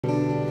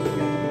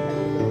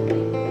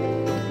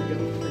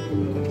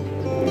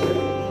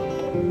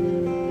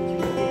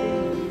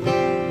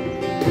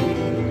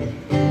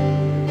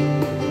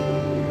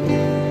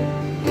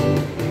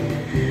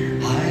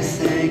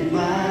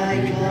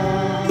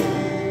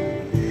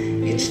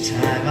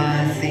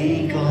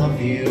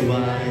you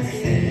I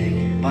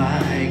thank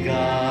my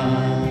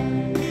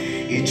God.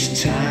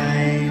 Each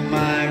time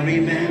I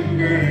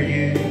remember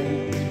you,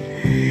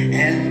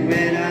 and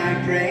when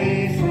I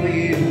pray for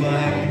you,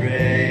 I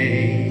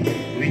pray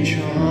with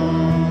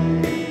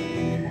joy.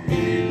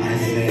 I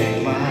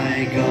thank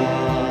my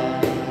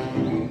God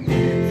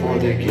for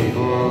the gift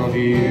of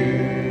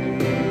you.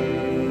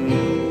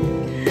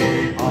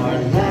 Our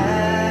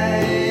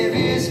life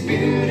is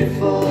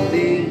beautiful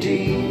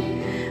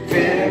indeed,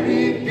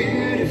 very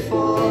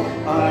beautiful.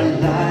 Our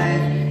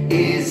life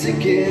is a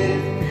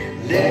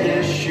gift, let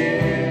us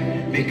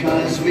share,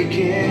 because we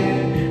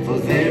care. For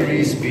there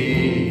is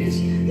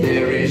peace,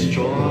 there is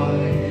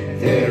joy,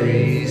 there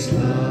is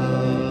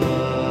love.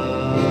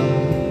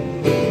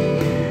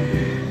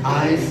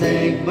 I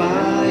thank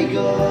my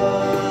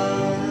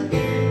God.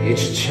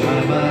 Each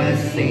time I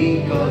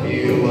think of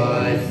you,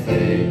 I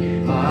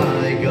thank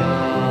my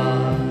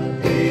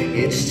God.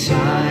 Each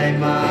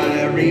time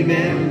I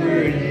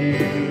remember you,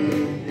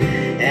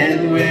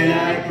 and when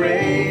I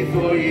pray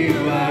for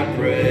you, I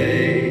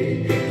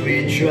pray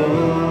with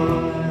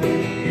joy.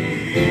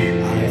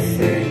 I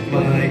thank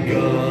my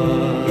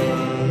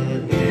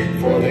God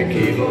for the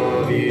gift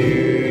of you.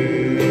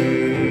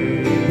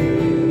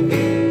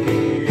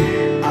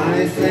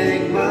 I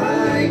thank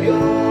my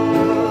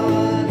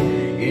God.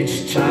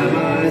 Each time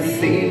I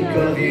think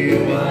of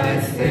you, I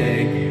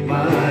thank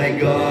my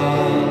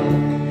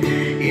God.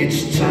 Each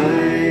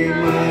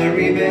time I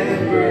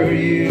remember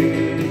you,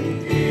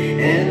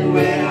 and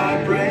when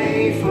I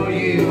pray for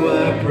you,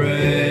 I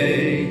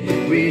pray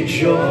with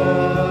joy.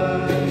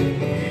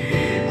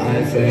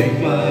 I thank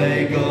my